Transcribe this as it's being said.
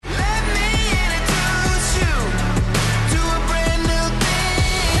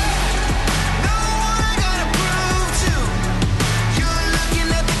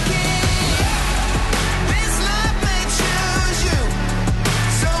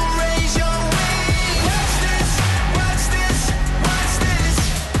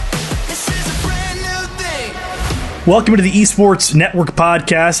Welcome to the Esports Network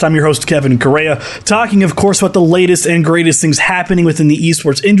podcast. I'm your host, Kevin Correa, talking, of course, about the latest and greatest things happening within the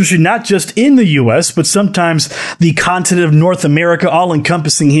esports industry, not just in the U.S., but sometimes the continent of North America, all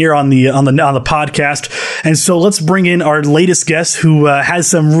encompassing here on the podcast. And so let's bring in our latest guest, who has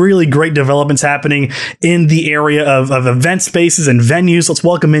some really great developments happening in the area of event spaces and venues. Let's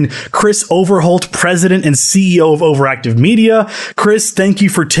welcome in Chris Overholt, President and CEO of Overactive Media. Chris, thank you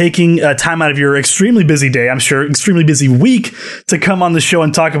for taking time out of your extremely busy day, I'm sure, extremely busy week, to come on the show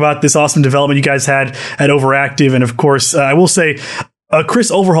and talk about this awesome development you guys had at Overactive. And of course, I will say, Chris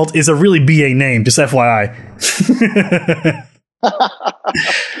Overholt is a really BA name, just FYI.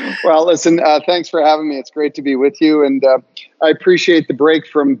 Well, listen, thanks for having me. It's great to be with you. And I appreciate the break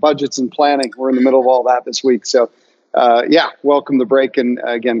from budgets and planning. We're in the middle of all that this week. So welcome the break. And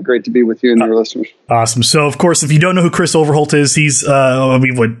again, great to be with you and your listeners. Awesome. So, of course, if you don't know who Chris Overholt is, he's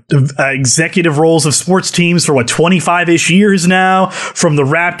executive roles of sports teams for 25-ish years now, from the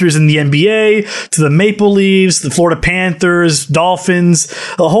Raptors in the NBA to the Maple Leafs, the Florida Panthers, Dolphins,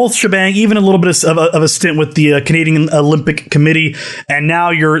 the whole shebang, even a little bit of a stint with the Canadian Olympic Committee. And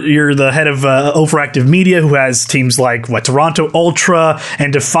now you're the head of Overactive Media, who has teams like Toronto Ultra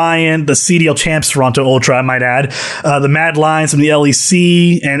and Defiant, the CDL champs Toronto Ultra, I might add, the Mad Lions from the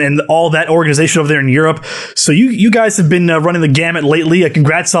LEC, and all that organization over there in Europe. So you guys have been running the gamut lately.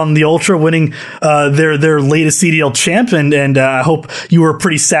 Congrats on the Ultra winning their latest CDL champ, and I hope you were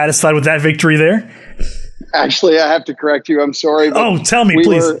pretty satisfied with that victory there. Actually, I have to correct you. I'm sorry. Oh, tell me,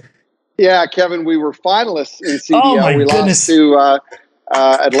 please. Kevin, we were finalists in CDL. Oh, my goodness. Lost to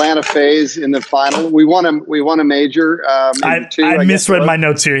Atlanta FaZe in the final. We won a major. I misread my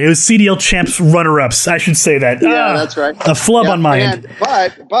notes here. It was CDL champs runner-ups. I should say that. Yeah, that's right. A flub on my end.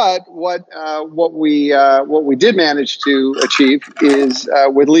 But what we did manage to achieve is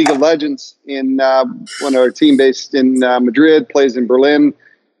with League of Legends in when our team based in Madrid plays in Berlin.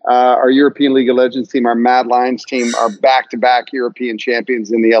 Our European League of Legends team, our Mad Lions team, are back-to-back European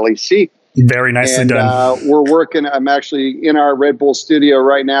champions in the LEC. Very nicely done. We're working. I'm actually in our Red Bull studio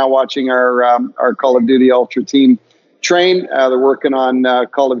right now, watching our Call of Duty Ultra team train. They're working on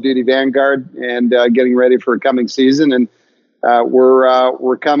Call of Duty Vanguard and getting ready for a coming season. And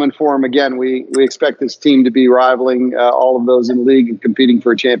we're coming for them again. We expect this team to be rivaling all of those in the league and competing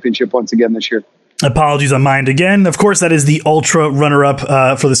for a championship once again this year. Apologies on mine again. Of course, that is the Ultra runner-up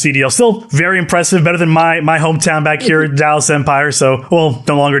for the CDL. Still very impressive, better than my hometown back here, Dallas Empire. So, well,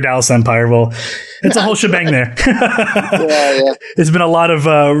 no longer Dallas Empire. Well, it's a whole shebang there. Yeah. It's been a lot of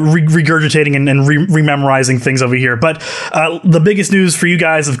regurgitating and rememorizing things over here. But the biggest news for you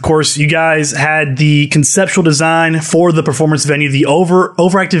guys, of course, you guys had the conceptual design for the performance venue, the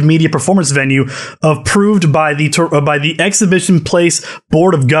Overactive Media performance venue, approved by the Exhibition Place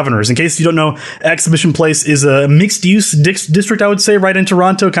Board of Governors. In case you don't know, Exhibition Place is a mixed-use district, I would say, right in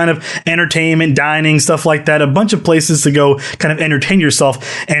Toronto, kind of entertainment, dining, stuff like that, a bunch of places to go kind of entertain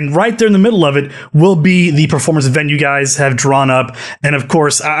yourself. And right there in the middle of it will be the performance venue you guys have drawn up. And of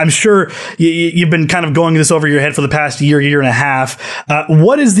course, I'm sure you've been kind of going this over your head for the past year and a half.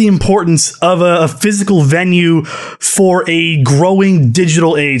 What is the importance of a physical venue for a growing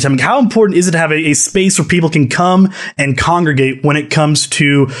digital age? I mean, how important is it to have a space where people can come and congregate when it comes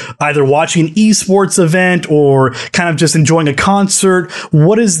to either watching an esports event or kind of just enjoying a concert?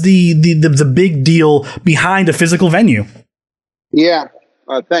 What is the big deal behind a physical venue? Yeah.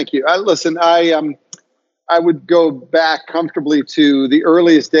 Thank you. Listen, I would go back comfortably to the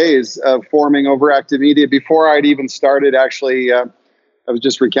earliest days of forming Overactive Media before I'd even started. Actually, I was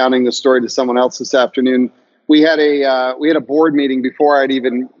just recounting the story to someone else this afternoon. We had a board meeting before I'd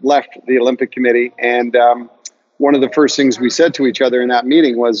even left the Olympic Committee, and one of the first things we said to each other in that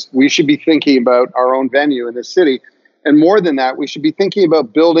meeting was we should be thinking about our own venue in this city, and more than that, we should be thinking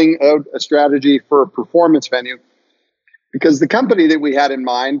about building out a strategy for a performance venue. Because the company that we had in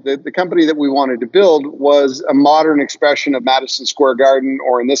mind, the company that we wanted to build, was a modern expression of Madison Square Garden,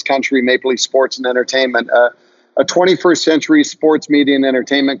 or in this country, Maple Leaf Sports and Entertainment, a 21st century sports media and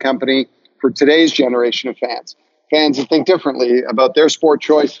entertainment company for today's generation of fans that think differently about their sport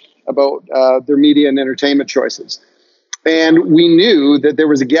choice, about their media and entertainment choices. And we knew that there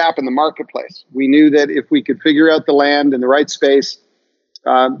was a gap in the marketplace. We knew that if we could figure out the land in the right space,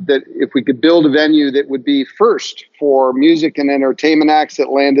 that if we could build a venue that would be first for music and entertainment acts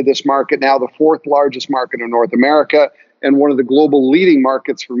that landed this market, now the fourth largest market in North America and one of the global leading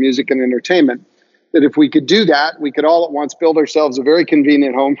markets for music and entertainment, that if we could do that, we could all at once build ourselves a very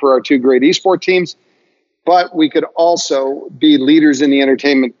convenient home for our two great esports teams, but we could also be leaders in the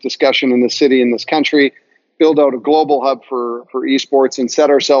entertainment discussion in the city, in this country, build out a global hub for esports and set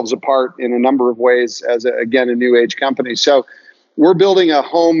ourselves apart in a number of ways as, again, a new age company. So we're building a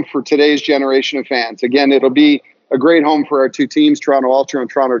home for today's generation of fans. Again, it'll be a great home for our two teams, Toronto Ultra and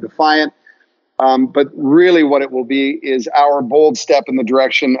Toronto Defiant. But really what it will be is our bold step in the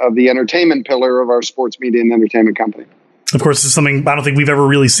direction of the entertainment pillar of our sports media and entertainment company. Of course, this is something I don't think we've ever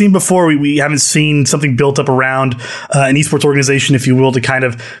really seen before. We haven't seen something built up around an esports organization, if you will, to kind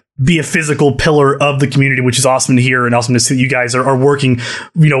of be a physical pillar of the community, which is awesome to hear and awesome to see that you guys are working,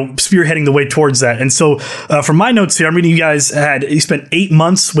 spearheading the way towards that. And so from my notes here, I'm reading you spent 8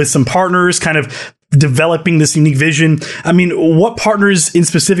 months with some partners kind of developing this unique vision. I mean, what partners in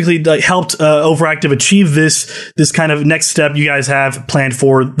specifically helped Overactive achieve this kind of next step you guys have planned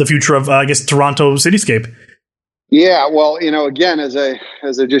for the future of, Toronto Cityscape? Yeah, well, again, as I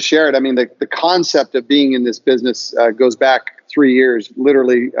just shared, I mean, the concept of being in this business goes back 3 years.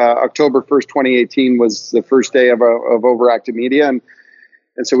 Literally, October 1st, 2018 was the first day of Overactive Media, and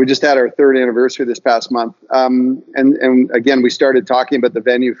so we just had our third anniversary this past month. And again, we started talking about the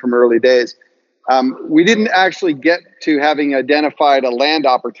venue from early days. We didn't actually get to having identified a land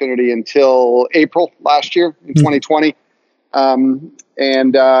opportunity until April last year in 2020, and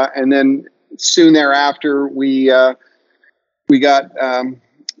then soon thereafter we got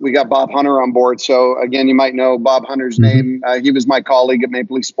Bob Hunter on board. So again, you might know Bob Hunter's name. He was my colleague at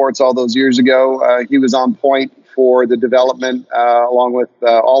Maple Leaf Sports all those years ago. He was on point for the development, along with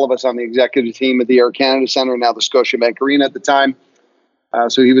all of us on the executive team at the Air Canada Centre, now the Scotiabank Arena at the time.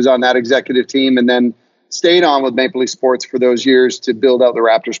 So he was on that executive team, and then stayed on with Maple Leaf Sports for those years to build out the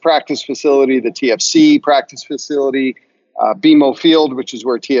Raptors practice facility, the TFC practice facility, BMO Field, which is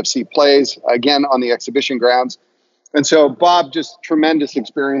where TFC plays, again on the exhibition grounds. And so Bob, just tremendous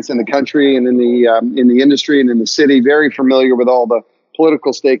experience in the country and in the industry and in the city, very familiar with all the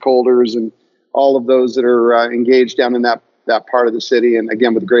political stakeholders and all of those that are engaged down in that part of the city. And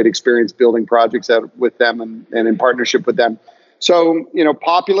again, with great experience building projects out with them and in partnership with them. So,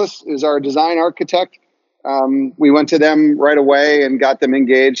 Populous is our design architect. We went to them right away and got them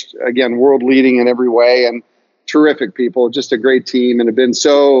engaged. Again, world leading in every way and terrific people, just a great team, and have been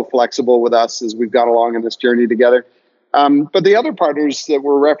so flexible with us as we've gone along in this journey together. But the other partners that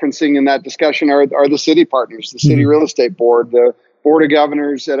we're referencing in that discussion are the city partners, the City Real Estate Board, the Board of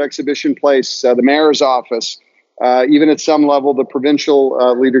Governors at Exhibition Place, the Mayor's Office, even at some level, the provincial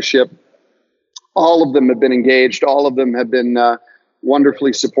leadership. All of them have been engaged. All of them have been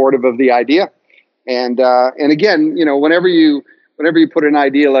wonderfully supportive of the idea. And again, whenever you put an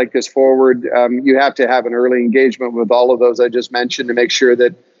idea like this forward, you have to have an early engagement with all of those I just mentioned to make sure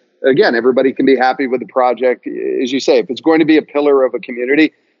that, again, everybody can be happy with the project. As you say, if it's going to be a pillar of a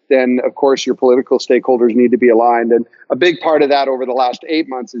community, then of course your political stakeholders need to be aligned. And a big part of that over the last 8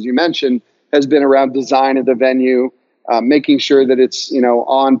 months, as you mentioned, has been around design of the venue, making sure that it's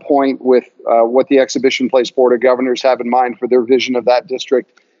on point with what the Exhibition Place Board of Governors have in mind for their vision of that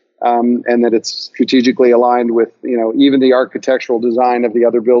district, and that it's strategically aligned with even the architectural design of the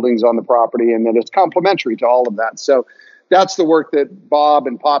other buildings on the property, and that it's complementary to all of that. So that's the work that Bob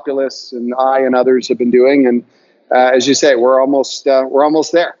and Populous and I and others have been doing, and as you say, we're almost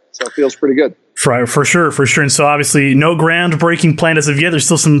there. So it feels pretty good. For sure. And so obviously no groundbreaking plan as of yet. There's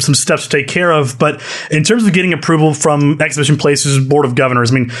still some steps to take care of. But in terms of getting approval from Exhibition Place's Board of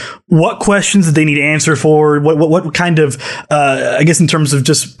Governors, I mean, what questions did they need to answer for? What kind of, in terms of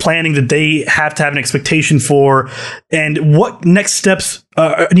just planning that they have to have an expectation for? And what next steps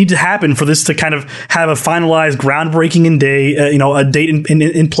need to happen for this to kind of have a finalized groundbreaking a date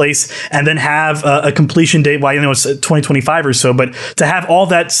in place, and then have a completion date by, it's 2025 or so, but to have all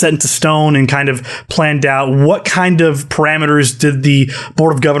that set into stone and kind of planned out, what kind of parameters did the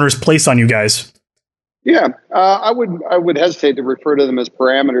Board of Governors place on you guys? Yeah, I would hesitate to refer to them as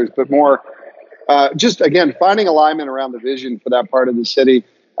parameters, but more just, again, finding alignment around the vision for that part of the city.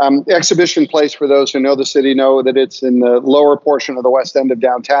 Exhibition Place, for those who know the city, know that it's in the lower portion of the west end of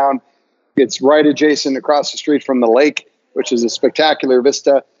downtown. It's right adjacent across the street from the lake, which is a spectacular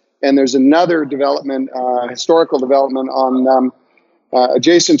vista. And there's another development, historical development on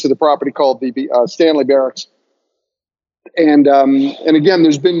adjacent to the property called the Stanley Barracks. And again,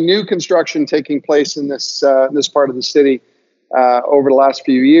 there's been new construction taking place in this part of the city over the last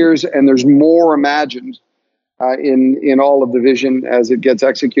few years, and there's more imagined in all of the vision as it gets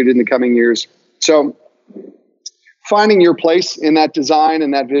executed in the coming years. So finding your place in that design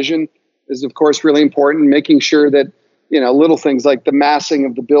and that vision is, of course, really important. Making sure that, little things like the massing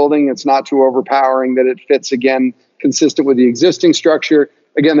of the building, it's not too overpowering, that it fits, again, consistent with the existing structure.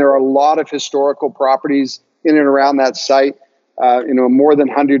 Again, there are a lot of historical properties in and around that site, more than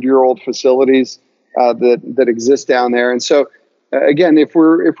 100-year-old facilities. that exist down there. And so, again, if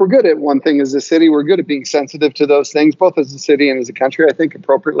we're good at one thing as a city, we're good at being sensitive to those things, both as a city and as a country, I think,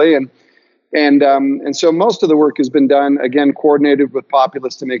 appropriately. And so most of the work has been done, again, coordinated with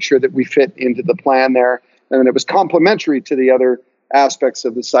Populous to make sure that we fit into the plan there. And it was complementary to the other aspects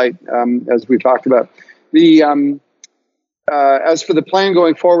of the site, as we talked about. As for the plan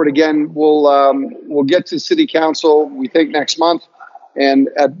going forward, again, we'll get to City Council, we think, next month. And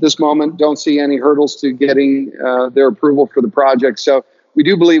at this moment, don't see any hurdles to getting their approval for the project. So we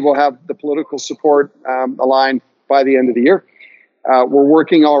do believe we'll have the political support aligned by the end of the year. We're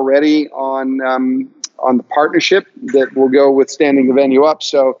working already on the partnership that will go with standing the venue up.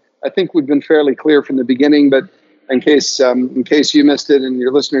 So I think we've been fairly clear from the beginning. But in case you missed it and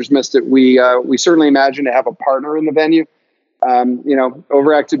your listeners missed it, we certainly imagine to have a partner in the venue.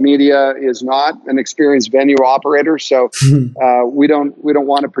 Overactive Media is not an experienced venue operator, so we don't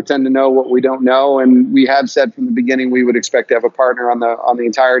want to pretend to know what we don't know. And we have said from the beginning we would expect to have a partner on the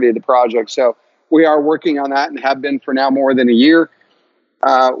entirety of the project. So we are working on that and have been for now more than a year.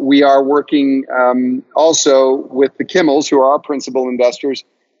 We are working also with the Kimmels, who are our principal investors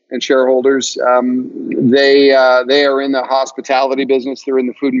and shareholders. They are in the hospitality business. They're in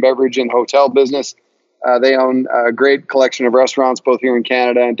the food and beverage and hotel business. They own a great collection of restaurants, both here in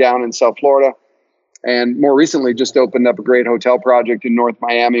Canada and down in South Florida. And more recently, just opened up a great hotel project in North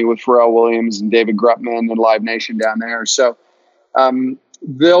Miami with Pharrell Williams and David Grutman and Live Nation down there. So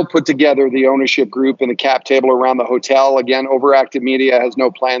they'll put together the ownership group and the cap table around the hotel. Again, Overactive Media has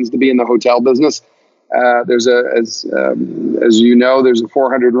no plans to be in the hotel business. There's as you know, there's a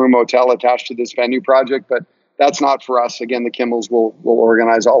 400-room hotel attached to this venue project, but that's not for us. Again, the Kimmels will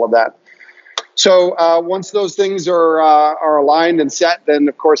organize all of that. So once those things are aligned and set, then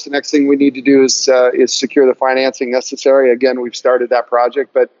of course the next thing we need to do is secure the financing necessary. Again, we've started that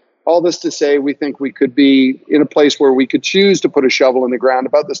project, but all this to say, we think we could be in a place where we could choose to put a shovel in the ground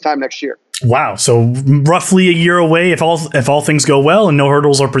about this time next year. Wow. So roughly a year away if all things go well and no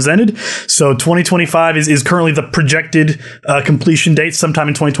hurdles are presented. So 2025 is currently the projected completion date, sometime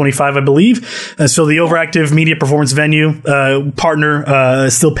in 2025, I believe. So the Overactive Media Performance Venue partner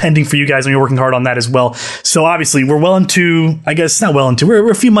is still pending for you guys, and you're working hard on that as well. So obviously we're we're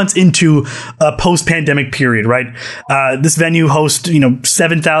a few months into a post-pandemic period, right? This venue hosts,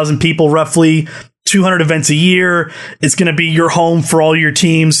 7,000 people roughly. 200 events a year. It's going to be your home for all your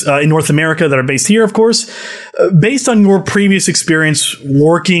teams in North America that are based here, of course. Based on your previous experience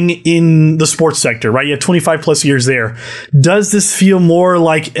working in the sports sector, right? You have 25 plus years there. Does this feel more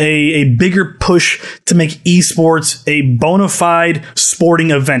like a bigger push to make esports a bona fide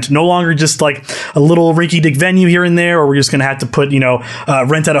sporting event? No longer just like a little rinky-dink venue here and there, or we're just going to have to put,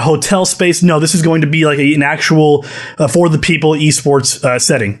 rent out a hotel space. No, this is going to be like an actual for the people esports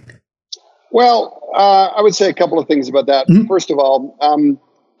setting. Well, I would say a couple of things about that. Mm-hmm. First of all,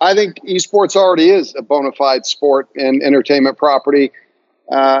 I think esports already is a bona fide sport and entertainment property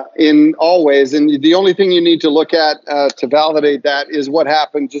in all ways. And the only thing you need to look at to validate that is what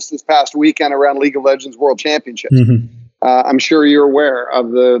happened just this past weekend around League of Legends World Championships. Mm-hmm. I'm sure you're aware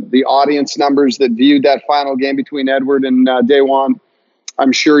of the audience numbers that viewed that final game between Edward and Daewon.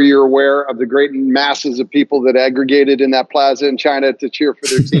 I'm sure you're aware of the great masses of people that aggregated in that plaza in China to cheer for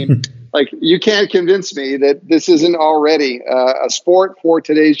their team. Like, you can't convince me that this isn't already a sport for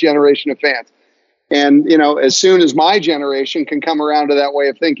today's generation of fans. And, as soon as my generation can come around to that way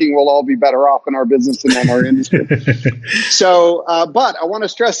of thinking, we'll all be better off in our business and in our industry. So, but I want to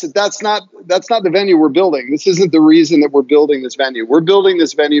stress that that's not the venue we're building. This isn't the reason that we're building this venue. We're building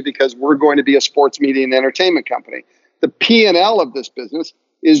this venue because we're going to be a sports media and entertainment company. The P&L of this business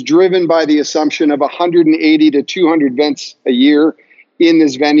is driven by the assumption of 180 to 200 events a year in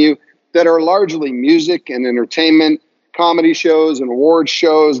this venue that are largely music and entertainment, comedy shows and award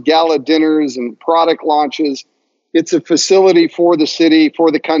shows, gala dinners and product launches. It's a facility for the city,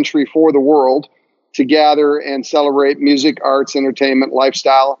 for the country, for the world to gather and celebrate music, arts, entertainment,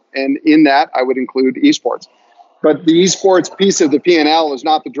 lifestyle. And in that, I would include esports. But the esports piece of the P&L is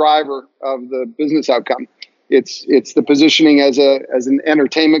not the driver of the business outcome. It's the positioning as an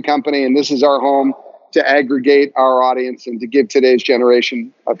entertainment company, and this is our home to aggregate our audience and to give today's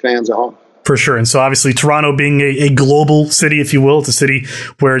generation of fans a home. For sure. And so obviously Toronto being a global city, if you will, it's a city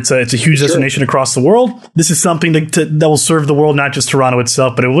where it's a huge destination across the world. This is something that will serve the world, not just Toronto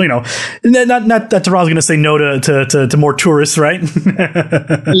itself, but it will, not that Toronto's going to say no to more tourists, right?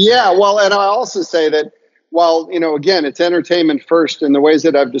 Yeah. Well, and I also say that while, again, it's entertainment first in the ways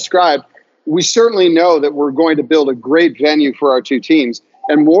that I've described, we certainly know that we're going to build a great venue for our two teams.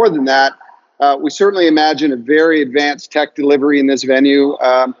 And more than that, we certainly imagine a very advanced tech delivery in this venue.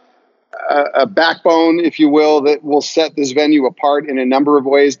 a backbone, if you will, that will set this venue apart in a number of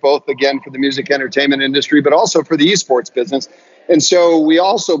ways, both, again, for the music entertainment industry, but also for the esports business. And so we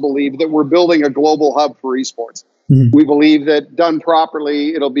also believe that we're building a global hub for esports. Mm-hmm. We believe that done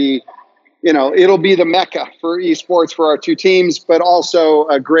properly, it'll be the mecca for esports for our two teams, but also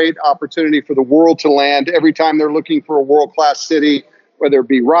a great opportunity for the world to land every time they're looking for a world-class city, whether it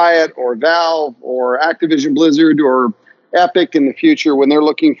be Riot or Valve or Activision Blizzard or Epic in the future. When they're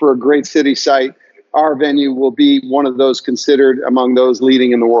looking for a great city site, our venue will be one of those considered among those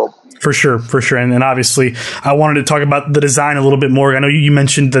leading in the world. For sure. And obviously, I wanted to talk about the design a little bit more. I know you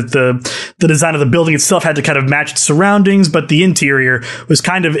mentioned that the design of the building itself had to kind of match its surroundings, but the interior was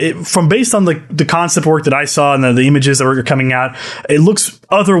kind of, based on the concept work that I saw and the images that were coming out, it looks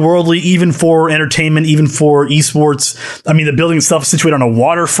otherworldly, even for entertainment, even for esports. I mean, the building itself is situated on a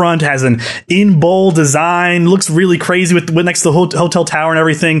waterfront, has an in-bowl design, looks really crazy with next to the hotel tower and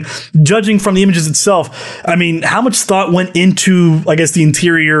everything. Judging from the images itself, I mean, how much thought went into, I guess, the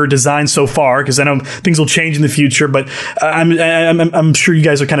interior design so far? Because I know things will change in the future, but I'm sure you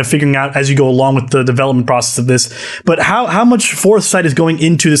guys are kind of figuring out as you go along with the development process of this. But how much foresight is going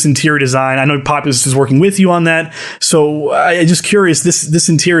into this interior design? I know Populous is working with you on that, so I'm just curious. This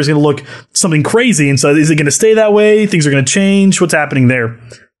interior is going to look something crazy, and so is it going to stay that way? Things are going to change. What's happening there?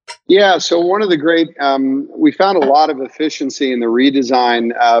 Yeah, so one of the great, we found a lot of efficiency in the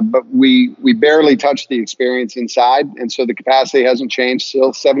redesign, but we barely touched the experience inside. And so the capacity hasn't changed.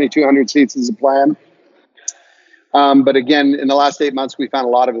 Still 7,200 seats is the plan. But again, in the last 8 months, we found a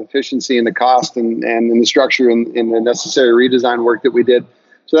lot of efficiency in the cost and in the structure and in the necessary redesign work that we did.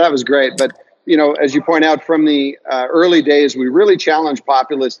 So that was great. But, as you point out, from the early days, we really challenged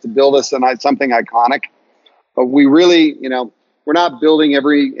Populous to build us something iconic. But we really, we're not building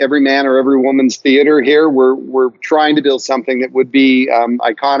every man or every woman's theater here. We're trying to build something that would be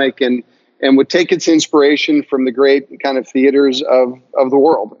iconic and would take its inspiration from the great kind of theaters of the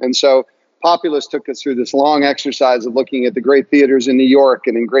world. And so Populous took us through this long exercise of looking at the great theaters in New York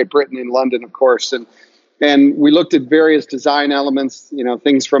and in Great Britain and London, of course. And we looked at various design elements,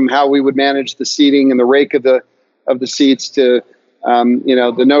 things from how we would manage the seating and the rake of the seats to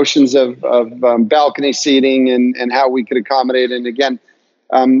the notions of balcony seating and how we could accommodate. And again,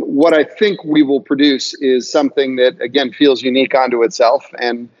 what I think we will produce is something that, again, feels unique onto itself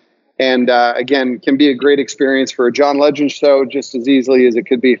and again, can be a great experience for a John Legend show just as easily as it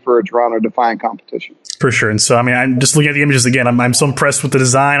could be for a Toronto Defiant competition. For sure. And so, I mean, I'm just looking at the images again. I'm so impressed with the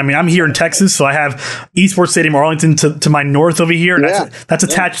design. I mean, I'm here in Texas, so I have Esports Stadium Arlington to my north over here. And that's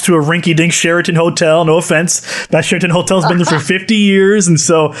attached to a rinky-dink Sheraton Hotel. No offense. That Sheraton Hotel's been there for 50 years. And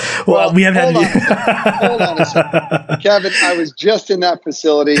so, we have had... Hold on a second. Kevin, I was just in that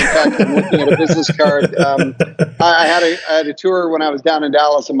facility. In fact, I'm looking at a business card. I had a tour when I was down in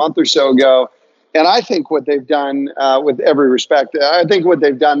Dallas a month or so ago. And I think what they've done, with every respect, I think what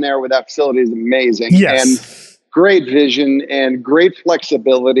they've done there with that facility is amazing. Yes. And great vision and great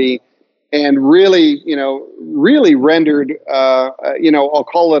flexibility and really, really rendered, I'll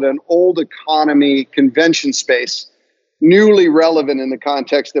call it an old economy convention space, newly relevant in the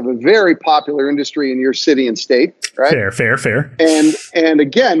context of a very popular industry in your city and state, right? Fair. And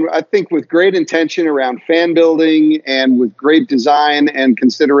again, I think with great intention around fan building and with great design and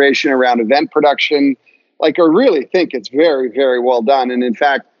consideration around event production, I really think it's very, very well done. And in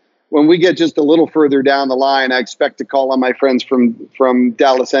fact, when we get just a little further down the line, I expect to call on my friends from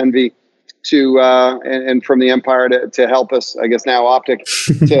Dallas Envy and from the Empire to help us, I guess now Optic,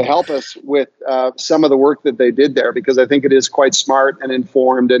 to help us with some of the work that they did there, because I think it is quite smart and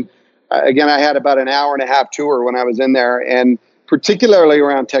informed. And again, I had about an hour and a half tour when I was in there, and particularly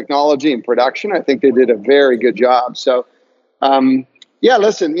around technology and production, I think they did a very good job. So,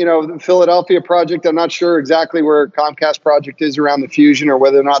 listen, the Philadelphia project, I'm not sure exactly where Comcast project is around the Fusion or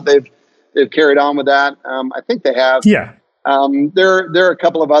whether or not they've carried on with that. I think they have. Yeah. There are a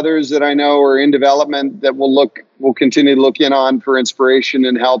couple of others that I know are in development that we'll continue to look in on for inspiration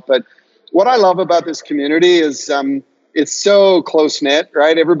and help. But what I love about this community is it's so close knit,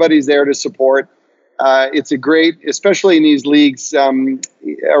 right? Everybody's there to support. It's a great, especially in these leagues around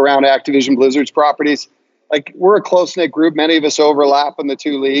Activision Blizzard's properties. We're a close knit group. Many of us overlap in the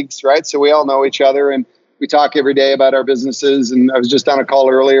two leagues, right? So we all know each other and we talk every day about our businesses. And I was just on a call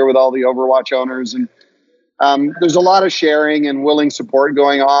earlier with all the Overwatch owners, and there's a lot of sharing and willing support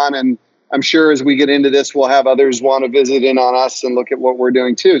going on. And I'm sure as we get into this, we'll have others want to visit in on us and look at what we're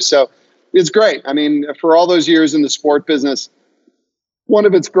doing too. So it's great. I mean, for all those years in the sport business, one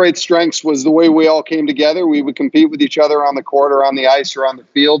of its great strengths was the way we all came together. We would compete with each other on the court or on the ice or on the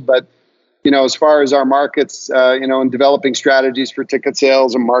field. But as far as our markets, and developing strategies for ticket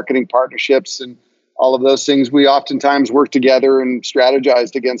sales and marketing partnerships and all of those things, we oftentimes work together and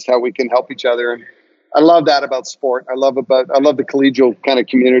strategized against how we can help each other. And I love that about sport. I love the collegial kind of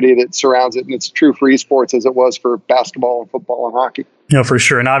community that surrounds it. And it's true for esports as it was for basketball and football and hockey. For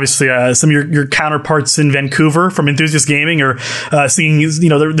sure. And obviously, some of your counterparts in Vancouver from Enthusiast Gaming are seeing,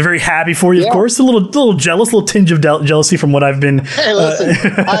 they're very happy for you, of course. A little jealous, a little tinge of jealousy from what I've been. Hey, listen,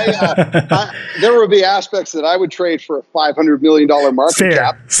 there would be aspects that I would trade for a $500 million market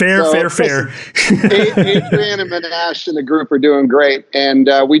cap. Fair. Adrian and Manash and the group are doing great. And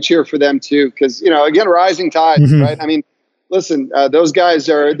we cheer for them too. Because, again, rising tide, right? I mean, listen, those guys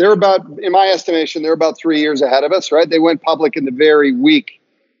they're about, in my estimation, they're about 3 years ahead of us, right? They went public in the very week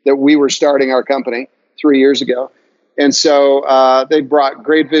that we were starting our company 3 years ago. And so they brought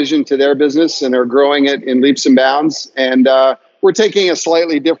great vision to their business and are growing it in leaps and bounds. And we're taking a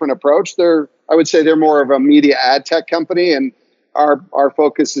slightly different approach. I would say they're more of a media ad tech company. And our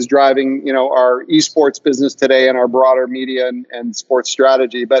focus is driving, our esports business today and our broader media and sports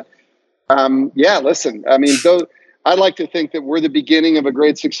strategy. But listen, I mean, I'd like to think that we're the beginning of a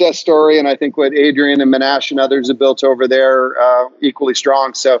great success story. And I think what Adrian and Manash and others have built over there equally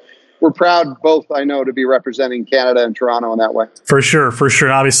strong. So we're proud both, I know, to be representing Canada and Toronto in that way. For sure.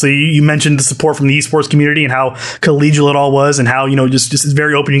 And obviously, you mentioned the support from the esports community and how collegial it all was and how, just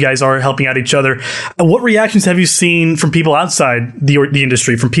very open you guys are helping out each other. What reactions have you seen from people outside the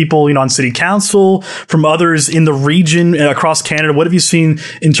industry, from people, on city council, from others in the region across Canada? What have you seen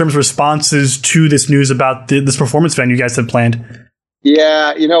in terms of responses to this news about this performance venue you guys have planned?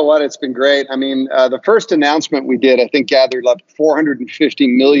 Yeah, you know what? It's been great. I mean, the first announcement we did, I think, gathered like 450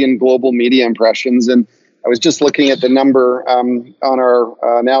 million global media impressions. And I was just looking at the number on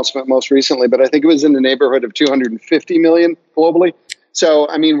our announcement most recently, but I think it was in the neighborhood of 250 million globally. So,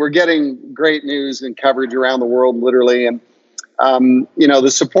 I mean, we're getting great news and coverage around the world, literally. And, the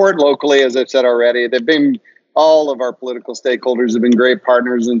support locally, as I've said already, all of our political stakeholders have been great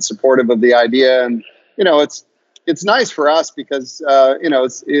partners and supportive of the idea. And, it's nice for us because,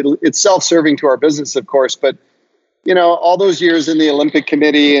 it's self-serving to our business, of course. But, all those years in the Olympic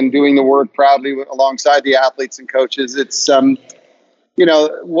Committee and doing the work proudly alongside the athletes and coaches, it's,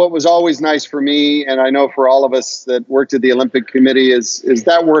 what was always nice for me, and I know for all of us that worked at the Olympic Committee, is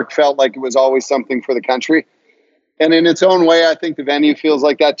that work felt like it was always something for the country. And in its own way, I think the venue feels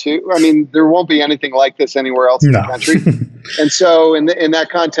like that too. I mean, there won't be anything like this anywhere else in the country. And so in that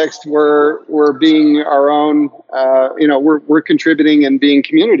context, we're being our own, we're contributing and being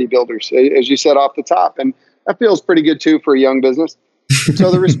community builders, as you said off the top. And that feels pretty good too for a young business. So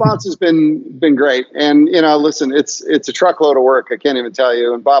the response has been great. And, listen, it's a truckload of work. I can't even tell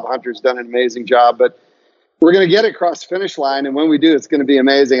you. And Bob Hunter's done an amazing job, but we're going to get it across the finish line. And when we do, it's going to be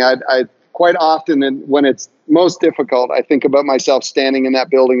amazing. I quite often, and when it's most difficult, I think about myself standing in that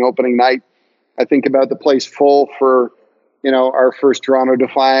building opening night. I think about the place full for, our first Toronto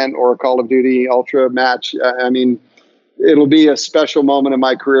Defiant or Call of Duty Ultra match. I mean, it'll be a special moment in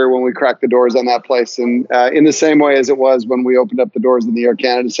my career when we crack the doors on that place. And in the same way as it was when we opened up the doors in the Air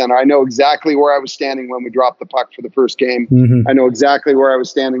Canada Centre, I know exactly where I was standing when we dropped the puck for the first game. Mm-hmm. I know exactly where I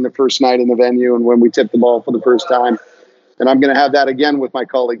was standing the first night in the venue and when we tipped the ball for the first time. And I'm going to have that again with my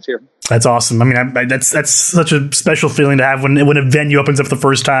colleagues here. That's awesome. I mean, that's such a special feeling to have when a venue opens up the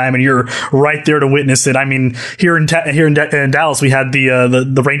first time and you're right there to witness it. I mean, here in Dallas, we had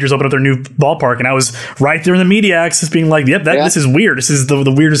the Rangers open up their new ballpark, and I was right there in the media access, being like, "Yep, this is weird. This is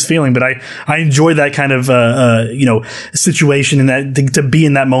the weirdest feeling." But I enjoy that kind of situation, and that to be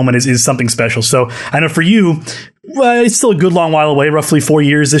in that moment is something special. So I know for you, well, it's still a good long while away, roughly 4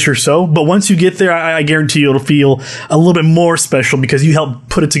 years-ish or so. But once you get there, I guarantee you it'll feel a little bit more special because you helped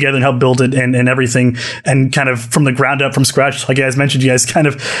put it together and help build it and everything, and kind of from the ground up, from scratch. Like you guys mentioned, you guys kind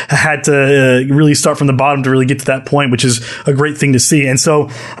of had to really start from the bottom to really get to that point, which is a great thing to see. And so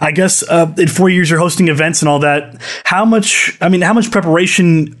I guess in 4 years, you're hosting events and all that. How much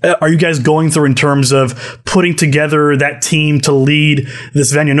preparation are you guys going through in terms of putting together that team to lead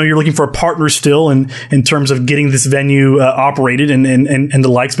this venue? I know you're looking for a partner still in terms of getting this venue operated and the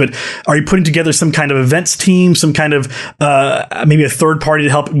likes, but are you putting together some kind of events team, some kind of maybe a third party to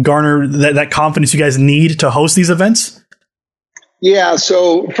help garner that confidence you guys need to host these events? Yeah,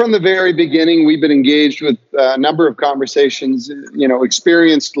 so from the very beginning, we've been engaged with a number of conversations,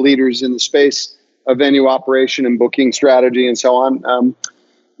 experienced leaders in the space of venue operation and booking strategy and so on.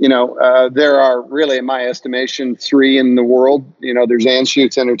 There are really, in my estimation, 3 in the world. There's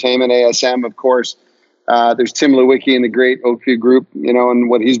Anschutz Entertainment, ASM, of course. There's Tim Lewicki and the great Oakview Group, and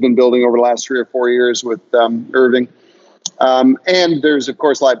what he's been building over the last 3 or 4 years with Irving. And there's, of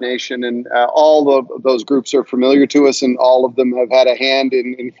course, Live Nation, and all of those groups are familiar to us, and all of them have had a hand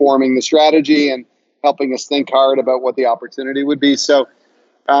in informing the strategy and helping us think hard about what the opportunity would be. So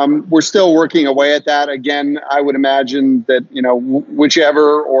we're still working away at that. Again, I would imagine that,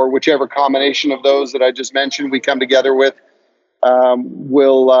 whichever combination of those that I just mentioned we come together with,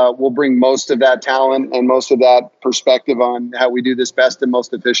 we'll bring most of that talent and most of that perspective on how we do this best and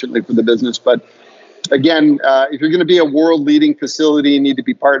most efficiently for the business. But again, if you're going to be a world-leading facility, you need to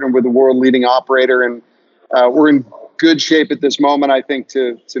be partnered with a world-leading operator, and we're in good shape at this moment, I think,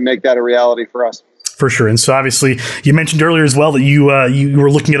 to make that a reality for us. For sure. And so obviously you mentioned earlier as well that you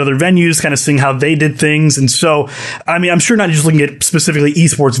were looking at other venues, kind of seeing how they did things. And so, I mean, I'm sure not just looking at specifically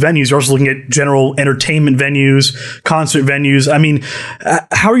esports venues, you're also looking at general entertainment venues, concert venues. I mean,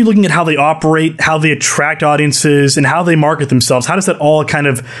 how are you looking at how they operate, how they attract audiences, and how they market themselves? How does that all kind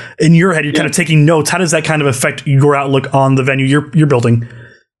of, in your head, you're kind of taking notes, how does that kind of affect your outlook on the venue you're building?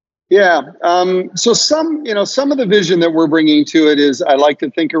 Yeah. So some of the vision that we're bringing to it is, I like to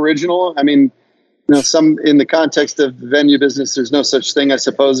think original. I mean, some in the context of the venue business, there's no such thing, I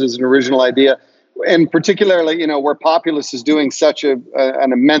suppose, as an original idea. And particularly, where Populous is doing such an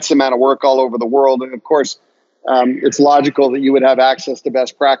immense amount of work all over the world. And of course, it's logical that you would have access to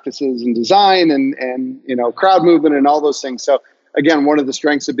best practices in design and crowd movement and all those things. So again, one of the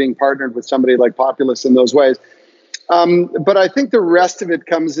strengths of being partnered with somebody like Populous in those ways. But I think the rest of it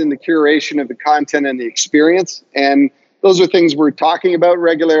comes in the curation of the content and the experience. And those are things we're talking about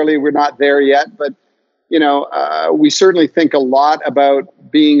regularly. We're not there yet, but we certainly think a lot about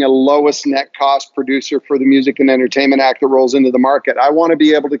being a lowest net cost producer for the music and entertainment act that rolls into the market. I want to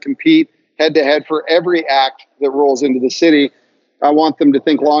be able to compete head to head for every act that rolls into the city. I want them to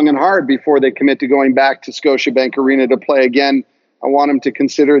think long and hard before they commit to going back to Scotiabank Arena to play again. I want them to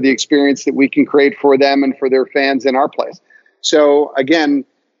consider the experience that we can create for them and for their fans in our place. So again,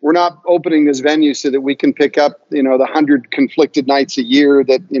 we're not opening this venue so that we can pick up, the 100 conflicted nights a year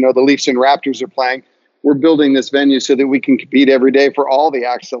that, the Leafs and Raptors are playing. We're building this venue so that we can compete every day for all the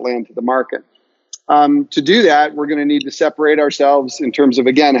acts that land to the market. To do that, we're going to need to separate ourselves in terms of,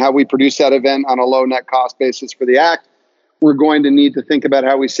 again, how we produce that event on a low net cost basis for the act. We're going to need to think about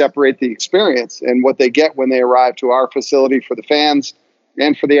how we separate the experience and what they get when they arrive to our facility for the fans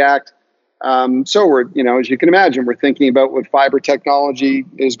and for the act. So we're, as you can imagine, we're thinking about what fiber technology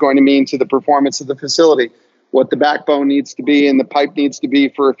is going to mean to the performance of the facility, what the backbone needs to be and the pipe needs to be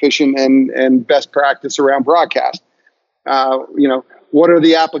for efficient and best practice around broadcast. What are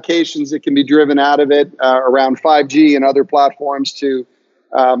the applications that can be driven out of it around 5G and other platforms to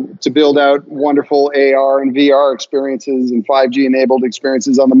build out wonderful AR and VR experiences and 5G enabled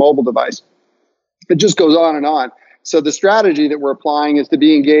experiences on the mobile device. It just goes on and on. So the strategy that we're applying is to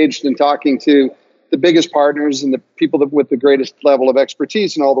be engaged in talking to the biggest partners and the people with the greatest level of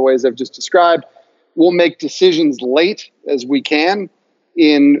expertise in all the ways I've just described. We'll make decisions late as we can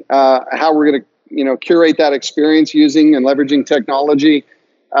in how we're going to curate that experience using and leveraging technology.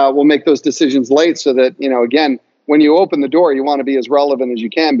 We'll make those decisions late so that, again, when you open the door, you want to be as relevant as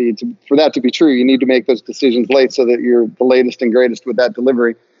you can be. For that to be true, you need to make those decisions late so that you're the latest and greatest with that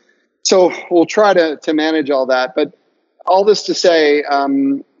delivery. So we'll try to manage all that. But all this to say,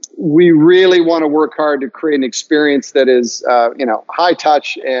 we really want to work hard to create an experience that is, high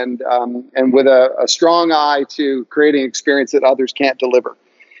touch and with a strong eye to creating an experience that others can't deliver.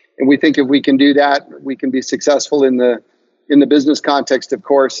 And we think if we can do that, we can be successful in the business context, of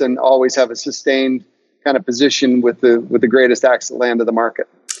course, and always have a sustained kind of position with the greatest acts that land of the market.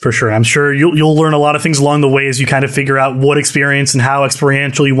 For sure. I'm sure you'll learn a lot of things along the way as you kind of figure out what experience and how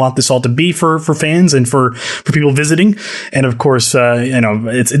experiential you want this all to be for fans and for people visiting. And of course,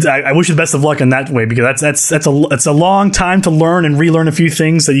 I wish you the best of luck in that way, because that's a long time to learn and relearn a few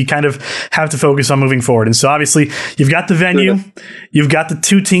things that you kind of have to focus on moving forward. And so obviously you've got the venue, you've got the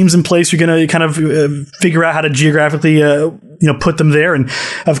two teams in place. You're going to kind of figure out how to geographically, put them there. And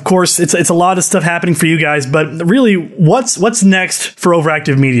of course it's a lot of stuff happening for you guys, but really what's next for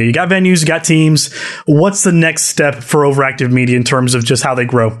Overactive Media? You got venues, you got teams. What's the next step for Overactive Media in terms of just how they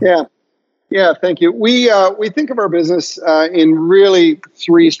grow? Yeah. Thank you. We think of our business in really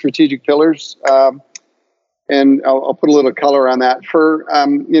three strategic pillars, and I'll put a little color on that. For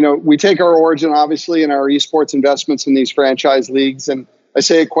we take our origin obviously in our esports investments in these franchise leagues, and I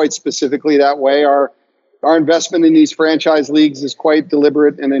say it quite specifically that way. Our investment in these franchise leagues is quite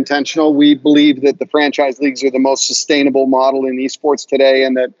deliberate and intentional. We believe that the franchise leagues are the most sustainable model in esports today,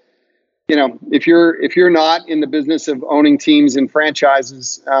 and that, if you're not in the business of owning teams and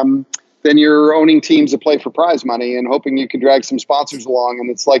franchises, then you're owning teams that play for prize money and hoping you can drag some sponsors along. And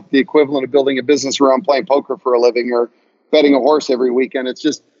it's like the equivalent of building a business around playing poker for a living or betting a horse every weekend. It's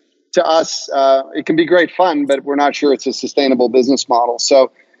just, to us, it can be great fun, but we're not sure it's a sustainable business model.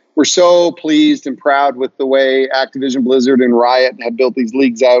 So we're so pleased and proud with the way Activision Blizzard and Riot have built these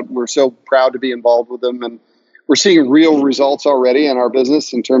leagues out. We're so proud to be involved with them, and we're seeing real results already in our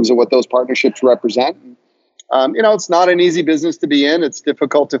business in terms of what those partnerships represent. It's not an easy business to be in. It's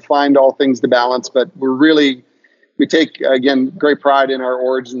difficult to find all things to balance, but we take, again, great pride in our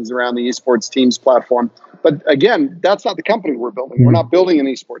origins around the esports teams platform. But again, that's not the company we're building. We're not building an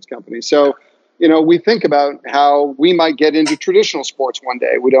esports company. So, we think about how we might get into traditional sports one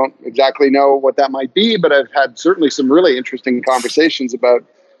day. We don't exactly know what that might be, but I've had certainly some really interesting conversations about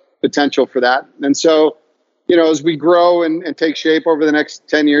potential for that. And so, as we grow and take shape over the next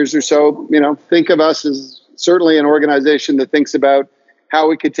 10 years or so, think of us as certainly an organization that thinks about how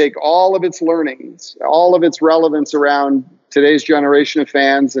we could take all of its learnings, all of its relevance around today's generation of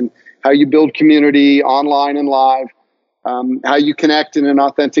fans and how you build community online and live, how you connect in an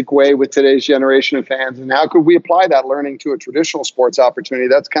authentic way with today's generation of fans, and how could we apply that learning to a traditional sports opportunity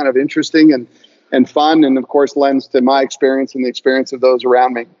that's kind of interesting and fun, and of course lends to my experience and the experience of those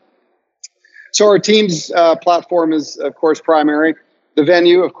around me. So our team's platform is, of course, primary. The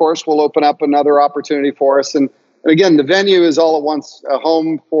venue, of course, will open up another opportunity for us. And again, the venue is all at once a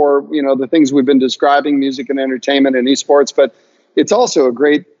home for, the things we've been describing, music and entertainment and esports, but it's also a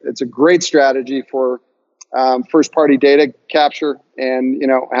great strategy for first party data capture. And,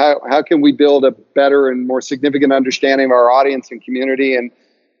 how can we build a better and more significant understanding of our audience and community, and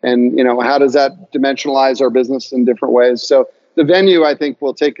how does that dimensionalize our business in different ways? So the venue, I think,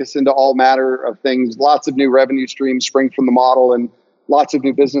 will take us into all matter of things. Lots of new revenue streams spring from the model, and lots of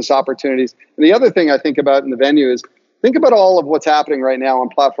new business opportunities. And the other thing I think about in the venue is think about all of what's happening right now on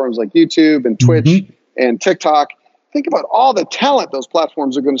platforms like YouTube and Twitch and TikTok. Think about all the talent those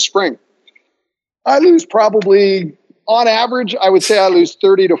platforms are going to spring. I lose probably, on average, I would say I lose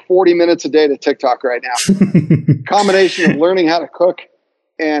 30 to 40 minutes a day to TikTok right now. Combination of learning how to cook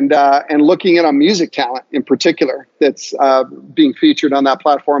and looking in on music talent in particular that's being featured on that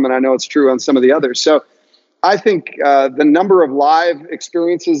platform. And I know it's true on some of the others. So I think the number of live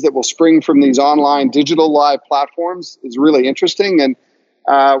experiences that will spring from these online digital live platforms is really interesting. And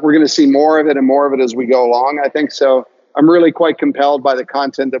we're going to see more of it and more of it as we go along, I think. So I'm really quite compelled by the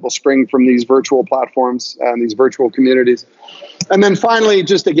content that will spring from these virtual platforms and these virtual communities. And then finally,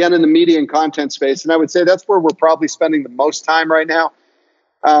 just again in the media and content space, and I would say that's where we're probably spending the most time right now.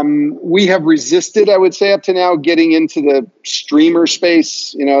 We have resisted, I would say up to now, getting into the streamer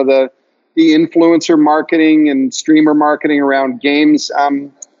space, the influencer marketing and streamer marketing around games,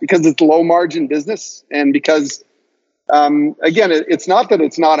 because it's low margin business. And because, again, it's not that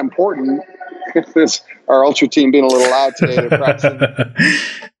it's not important. Our Ultra team being a little loud today, they're practicing.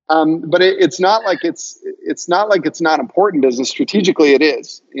 But it's not like it's not important business. Strategically, it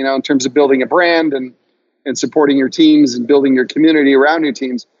is, in terms of building a brand and supporting your teams and building your community around your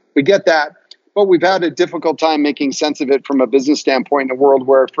teams. We get that. But we've had a difficult time making sense of it from a business standpoint in a world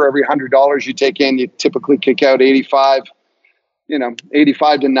where for every $100 you take in, you typically kick out 85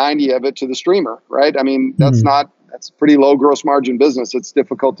 to 90 of it to the streamer, right? I mean, that's a pretty low gross margin business. It's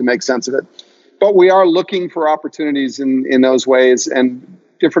difficult to make sense of it. But we are looking for opportunities in those ways and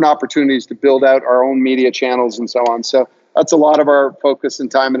different opportunities to build out our own media channels and so on. So that's a lot of our focus and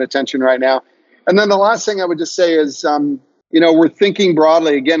time and attention right now. And then the last thing I would just say is, we're thinking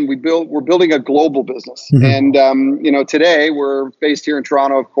broadly. Again, we're building a global business. And, today we're based here in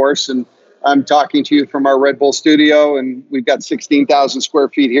Toronto, of course, and I'm talking to you from our Red Bull studio, and we've got 16,000 square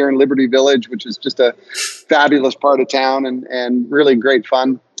feet here in Liberty Village, which is just a fabulous part of town and really great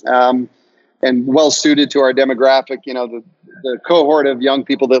fun. And well suited to our demographic. The cohort of young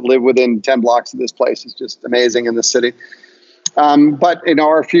people that live within 10 blocks of this place is just amazing in the city. But in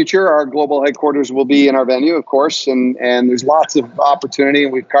our future, our global headquarters will be in our venue, of course, and there's lots of opportunity,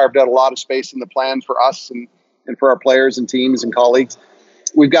 and we've carved out a lot of space in the plan for us and for our players and teams and colleagues.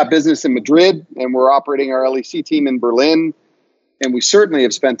 We've got business in Madrid, and we're operating our LEC team in Berlin. And we certainly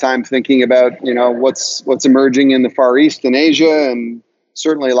have spent time thinking about, what's emerging in the Far East and Asia, and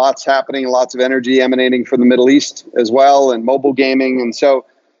certainly lots happening, lots of energy emanating from the Middle East as well, and mobile gaming. And so,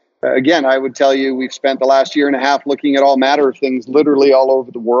 again, I would tell you, we've spent the last year and a half looking at all matter of things literally all over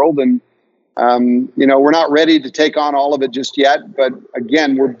the world. And, we're not ready to take on all of it just yet. But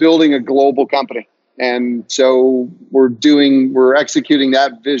again, we're building a global company. And so we're executing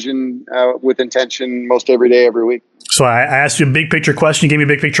that vision with intention most every day, every week. So I asked you a big picture question. You gave me a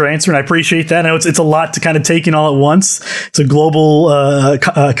big picture answer, and I appreciate that. I know it's a lot to kind of take in all at once. It's a global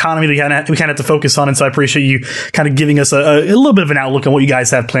economy that we kind of have to focus on, and so I appreciate you kind of giving us a little bit of an outlook on what you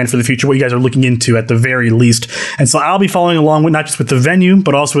guys have planned for the future, what you guys are looking into at the very least. And so I'll be following along with not just with the venue,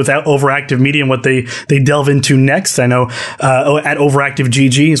 but also with Overactive Media and what they delve into next. I know at Overactive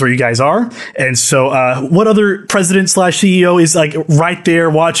GG is where you guys are, and so what other president / CEO is like right there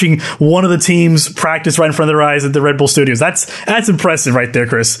watching one of the teams practice right in front of their eyes at the Red Bull Studios? That's impressive right there,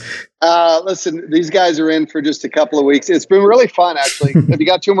 Chris. Listen, these guys are in for just a couple of weeks. It's been really fun, actually. Have you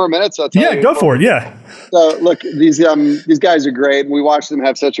got 2 more minutes? I'll tell you. Yeah, go for it. Yeah. So look, these guys are great. We watched them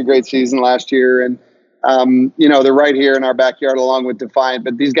have such a great season last year, and they're right here in our backyard along with Defiant.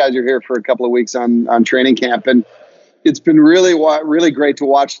 But these guys are here for a couple of weeks on training camp, and it's been really great to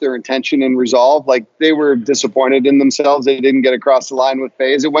watch their intention and resolve. Like, they were disappointed in themselves; they didn't get across the line with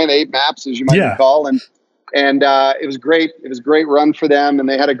FaZe. It went 8 maps, as you might recall, and it was great. It was a great run for them, and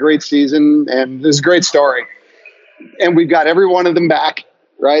they had a great season, and this is a great story. And we've got every one of them back,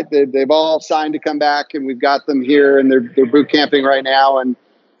 right? They've all signed to come back, and we've got them here, and they're boot camping right now,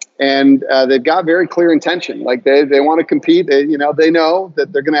 and they've got very clear intention. Like, they want to compete. They know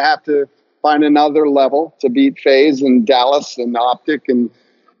that they're going to have to find another level to beat FaZe and Dallas and Optic and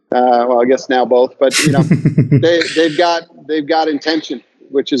I guess now both. But they've got intention,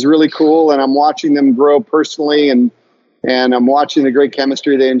 which is really cool. And I'm watching them grow personally, and I'm watching the great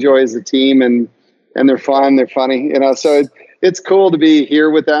chemistry they enjoy as a team, and they're fun, they're funny, so it's cool to be here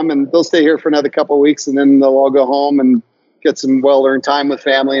with them, and they'll stay here for another couple of weeks, and then they'll all go home and get some well-earned time with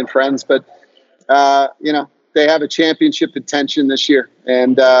family and friends. But, they have a championship intention this year,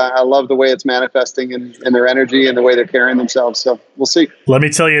 and I love the way it's manifesting and their energy and the way they're carrying themselves. So we'll see. Let me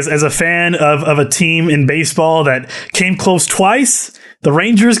tell you, as a fan of a team in baseball that came close twice, the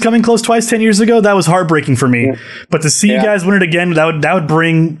Rangers coming close twice 10 years ago, that was heartbreaking for me. Yeah. But to see you guys win it again, that would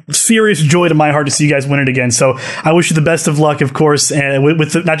bring serious joy to my heart to see you guys win it again. So I wish you the best of luck, of course, and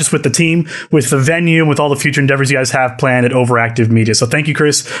not just with the team, with the venue, and with all the future endeavors you guys have planned at Overactive Media. So thank you,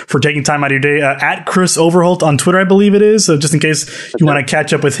 Chris, for taking time out of your day. At Chris Overholt on Twitter, I believe it is. So just in case you want to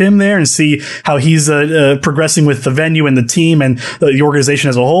catch up with him there and see how he's progressing with the venue and the team and the organization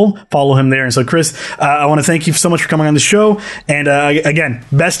as a whole, follow him there. And so, Chris, I want to thank you so much for coming on the show. And again,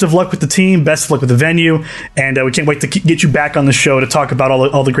 best of luck with the team, best of luck with the venue, and we can't wait to get you back on the show to talk about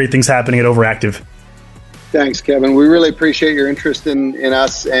all the great things happening at Overactive. Thanks, Kevin. We really appreciate your interest in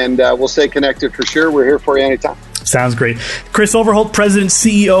us, and we'll stay connected for sure. We're here for you anytime. Sounds great. Chris Overholt, President,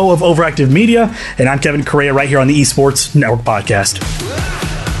 CEO of Overactive Media, and I'm Kevin Correa right here on the Esports Network Podcast.